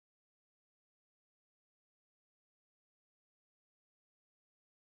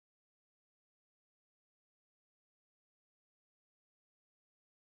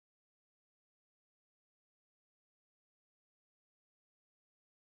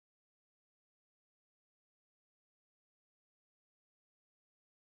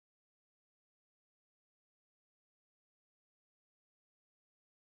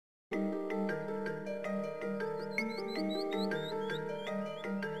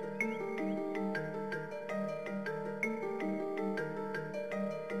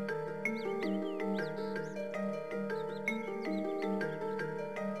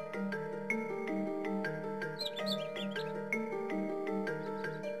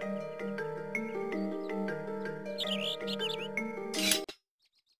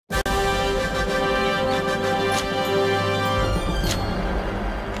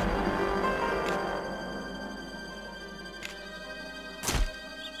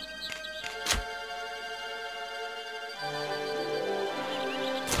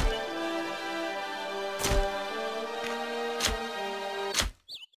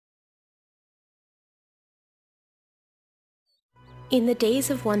In the days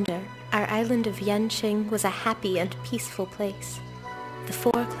of wonder, our island of Yanqing was a happy and peaceful place. The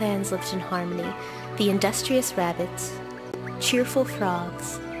 4 clans lived in harmony, the industrious rabbits, cheerful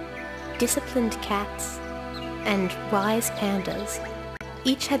frogs, disciplined cats, and wise pandas.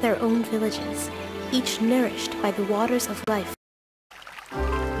 Each had their own villages, each nourished by the waters of life.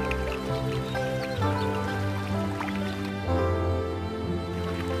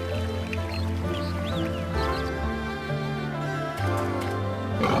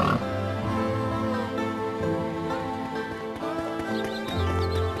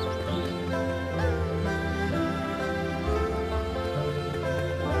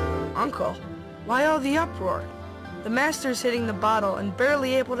 Uncle, why all the uproar? The master's hitting the bottle and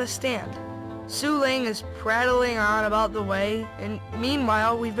barely able to stand. Su Ling is prattling on about the way, and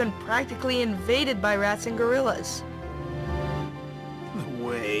meanwhile we've been practically invaded by rats and gorillas. The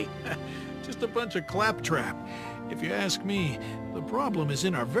way? Just a bunch of claptrap. If you ask me, the problem is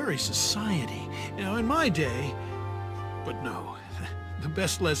in our very society. You know, in my day... But no, the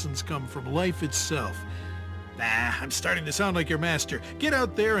best lessons come from life itself. Nah, I'm starting to sound like your master. Get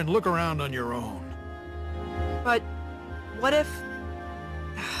out there and look around on your own. But what if...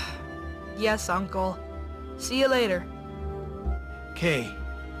 Yes, Uncle. See you later. Kay,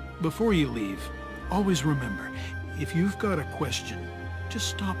 before you leave, always remember, if you've got a question, just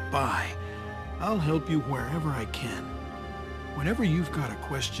stop by. I'll help you wherever I can. Whenever you've got a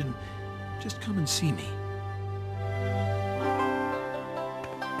question, just come and see me.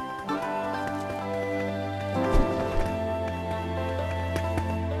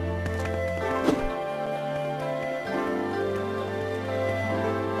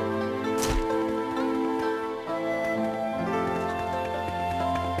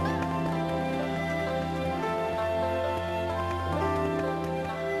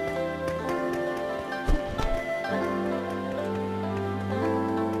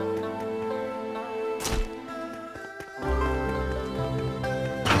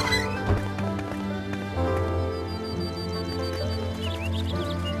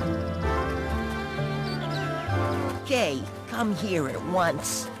 Kay, come here at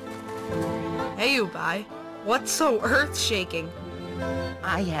once. Hey, Ubai. What's so earth-shaking?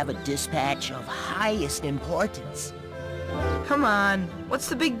 I have a dispatch of highest importance. Come on, what's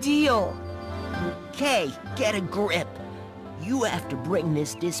the big deal? Kay, get a grip. You have to bring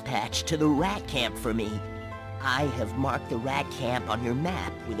this dispatch to the rat camp for me. I have marked the rat camp on your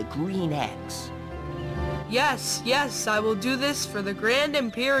map with a green X. Yes, yes, I will do this for the Grand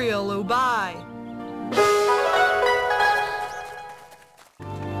Imperial Ubai.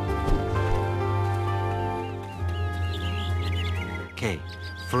 Okay,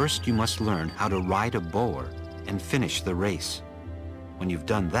 first you must learn how to ride a boar and finish the race. When you've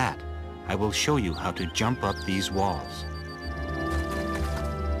done that, I will show you how to jump up these walls.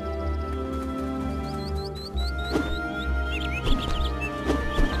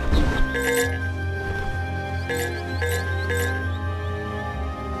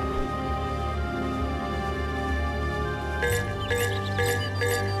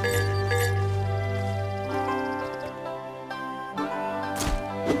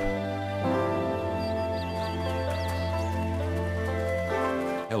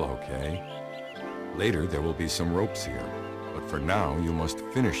 Hello, Kay. Later there will be some ropes here, but for now you must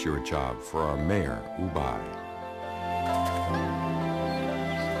finish your job for our mayor, Ubai.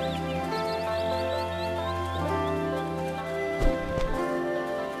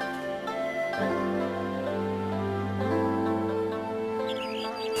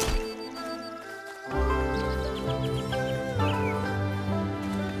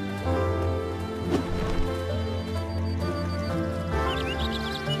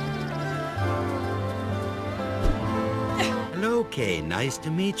 Okay, nice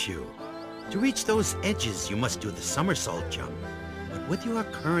to meet you. To reach those edges, you must do the somersault jump. But with your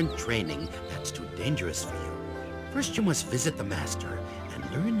current training, that's too dangerous for you. First, you must visit the master and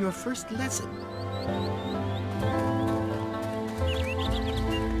learn your first lesson.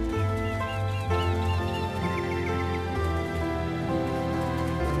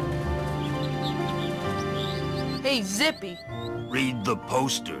 Hey, Zippy. Read the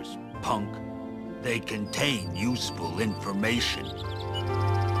posters, punk. They contain useful information.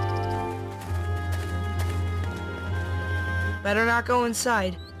 Better not go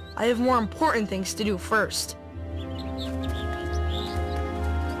inside. I have more important things to do first.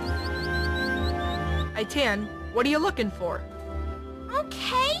 Aitan, what are you looking for?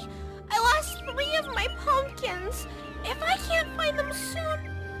 Okay, I lost 3 of my pumpkins. If I can't find them soon,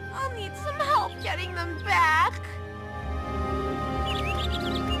 I'll need some help getting them back.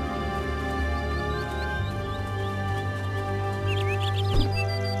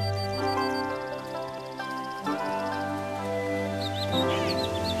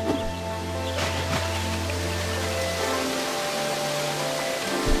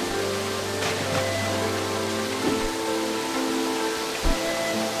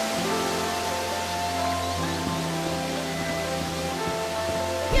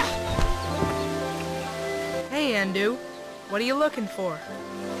 Hey, Andu. What are you looking for?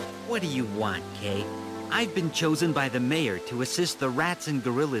 What do you want, Kay? I've been chosen by the mayor to assist the rats and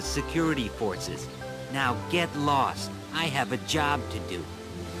gorillas security forces. Now get lost. I have a job to do.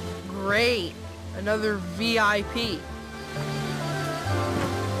 Great. Another VIP.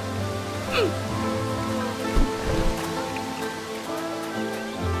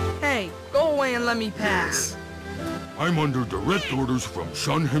 Hey, go away and let me pass. I'm under direct orders from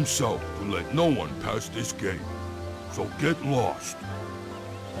Shun himself to let no one pass this gate. So get lost.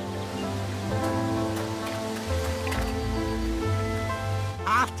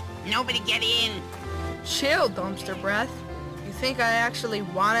 Oft, nobody get in. Chill, dumpster breath. You think I actually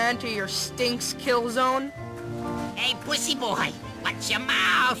want to enter your stinks kill zone? Hey, pussy boy, watch your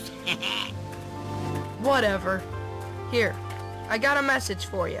mouth. Whatever. Here, I got a message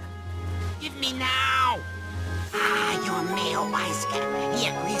for you. Give me now. Ah, your mail Weisker. He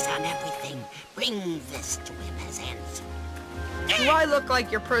agrees on everything. Bring this to him as answer. Do I look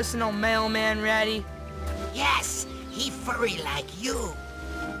like your personal mailman, Ratty? Yes, he furry like you.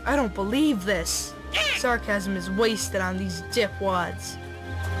 I don't believe this. Sarcasm is wasted on these dipwads.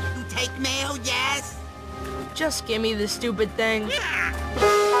 You take mail, yes? Just give me the stupid thing.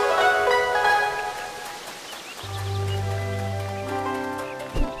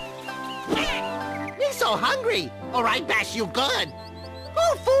 Me so hungry. All right, bash you good.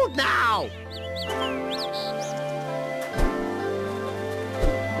 Hold food now.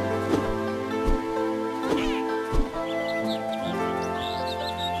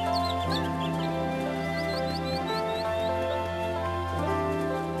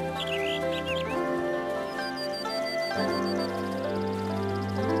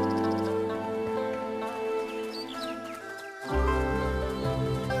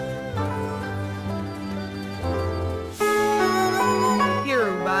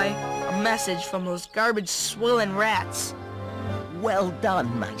 A message from those garbage-swilling rats. Well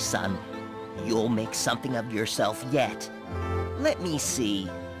done, my son. You'll make something of yourself yet. Let me see.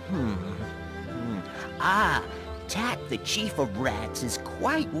 Ah, Tat, the chief of rats, is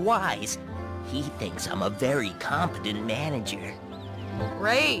quite wise. He thinks I'm a very competent manager.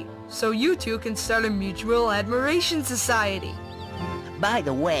 Great. So you two can start a mutual admiration society. By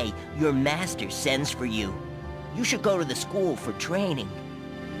the way, your master sends for you. You should go to the school for training.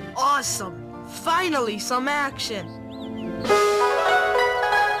 Awesome! Finally, some action!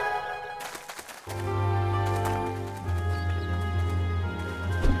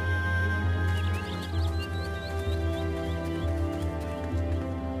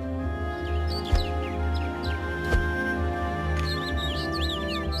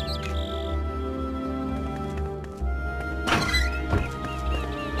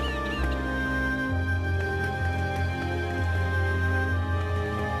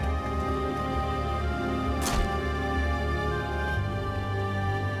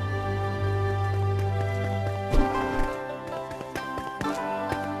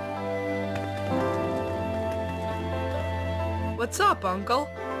 What's up, Uncle?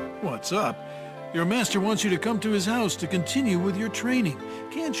 What's up? Your master wants you to come to his house to continue with your training.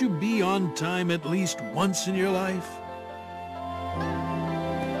 Can't you be on time at least once in your life?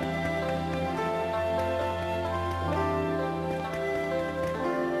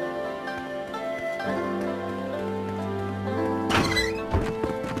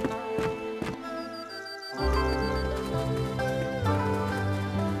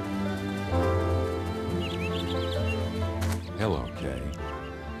 Hello, Kay.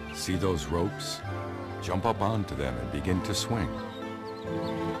 See those ropes? Jump up onto them and begin to swing.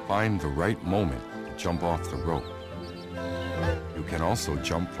 find the right moment to jump off the rope. You can also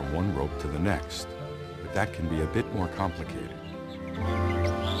jump from one rope to the next, but that can be a bit more complicated.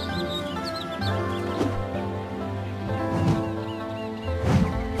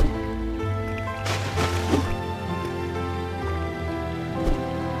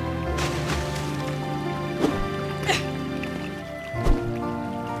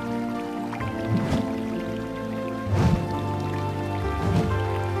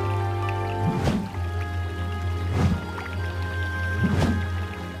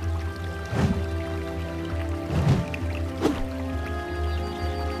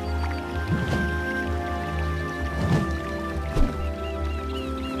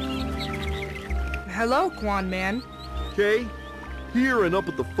 Hello, Quan Man. Kay, here and up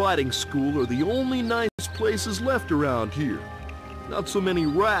at the fighting school are the only nice places left around here. Not so many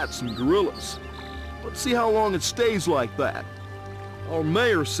rats and gorillas. Let's see how long it stays like that. Our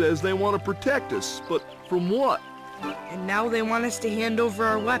mayor says they want to protect us, but from what? And now they want us to hand over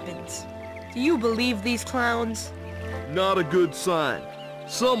our weapons. Do you believe these clowns? Not a good sign.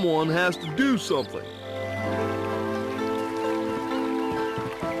 Someone has to do something.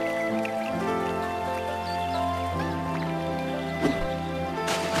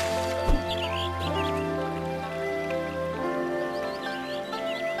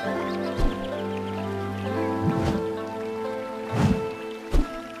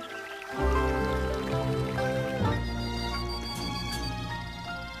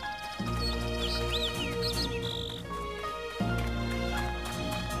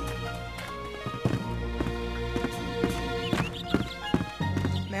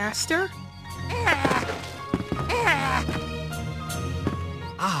 Master?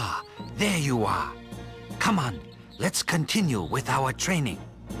 Ah, there you are. Come on, let's continue with our training.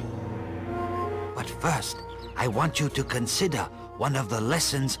 But first, I want you to consider one of the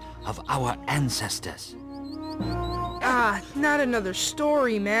lessons of our ancestors. Ah, not another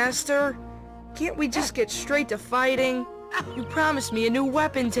story, Master. Can't we just get straight to fighting? You promised me a new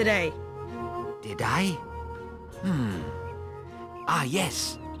weapon today. Did I? Ah,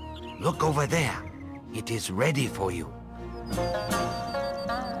 yes. Look over there. It is ready for you.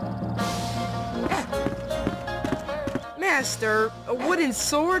 Master, a wooden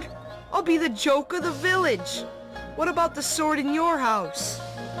sword? I'll be the joke of the village. What about the sword in your house?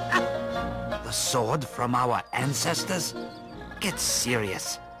 The sword from our ancestors? Get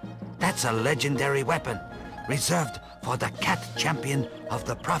serious. That's a legendary weapon, reserved for the cat champion of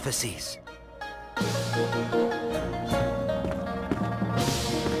the prophecies.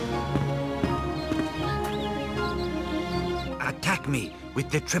 Attack me with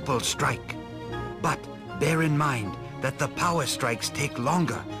the triple strike. But bear in mind that the power strikes take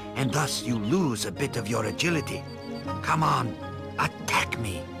longer, and thus you lose a bit of your agility. Come on, attack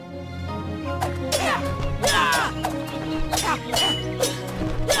me.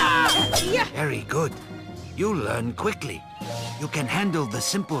 Very good. You learn quickly. You can handle the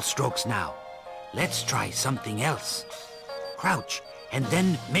simple strokes now. Let's try something else. Crouch, and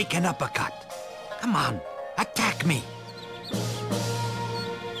then make an uppercut. Come on, attack me.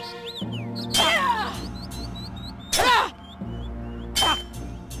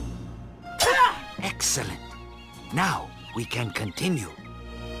 Excellent. Now we can continue.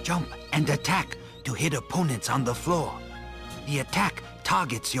 Jump and attack to hit opponents on the floor. The attack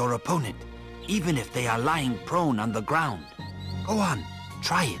targets your opponent, even if they are lying prone on the ground. Go on,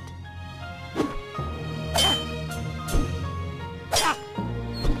 try it.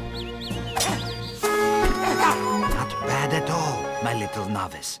 Not bad at all, my little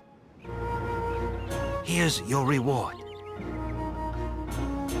novice. Here's your reward.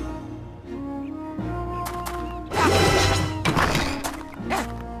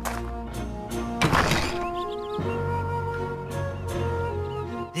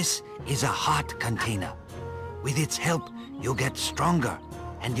 This is a heart container. With its help, you'll get stronger,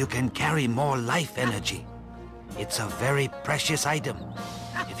 and you can carry more life energy. It's a very precious item.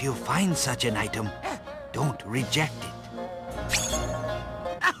 If you find such an item, don't reject it.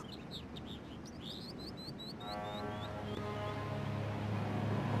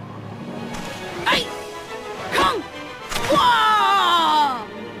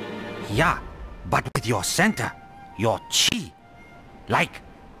 Yeah, but with your center, your chi. Like,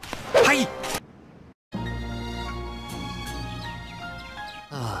 hi!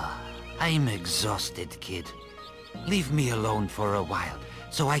 I'm exhausted, kid. Leave me alone for a while,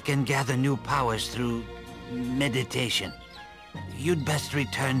 so I can gather new powers through meditation. You'd best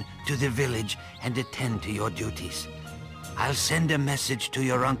return to the village and attend to your duties. I'll send a message to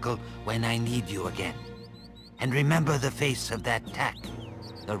your uncle when I need you again. And remember the face of that tack.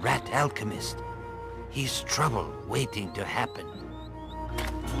 the rat alchemist. He's trouble waiting to happen.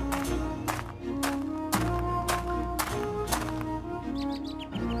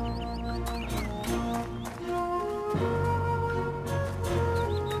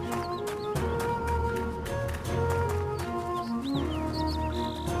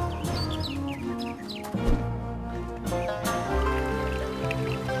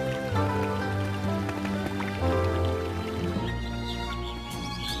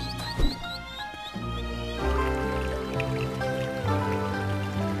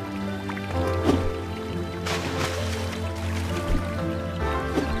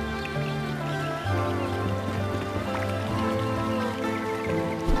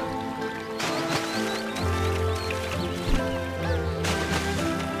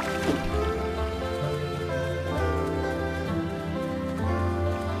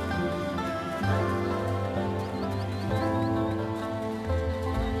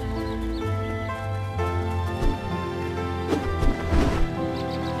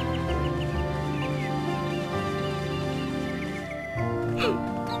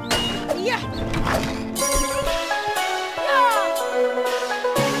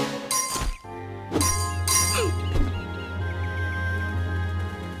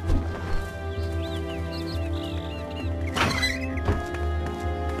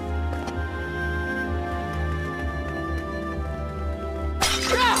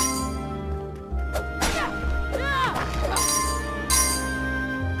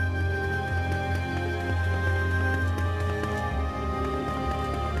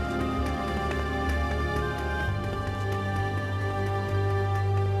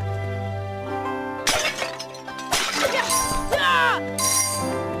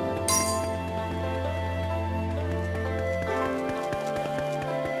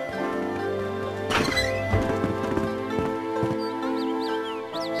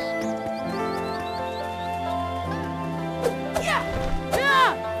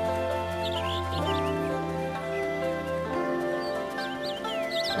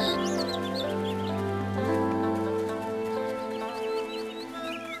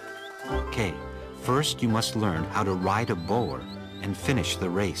 Okay, first you must learn how to ride a boar and finish the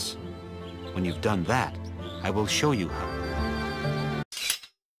race. When you've done that, I will show you how.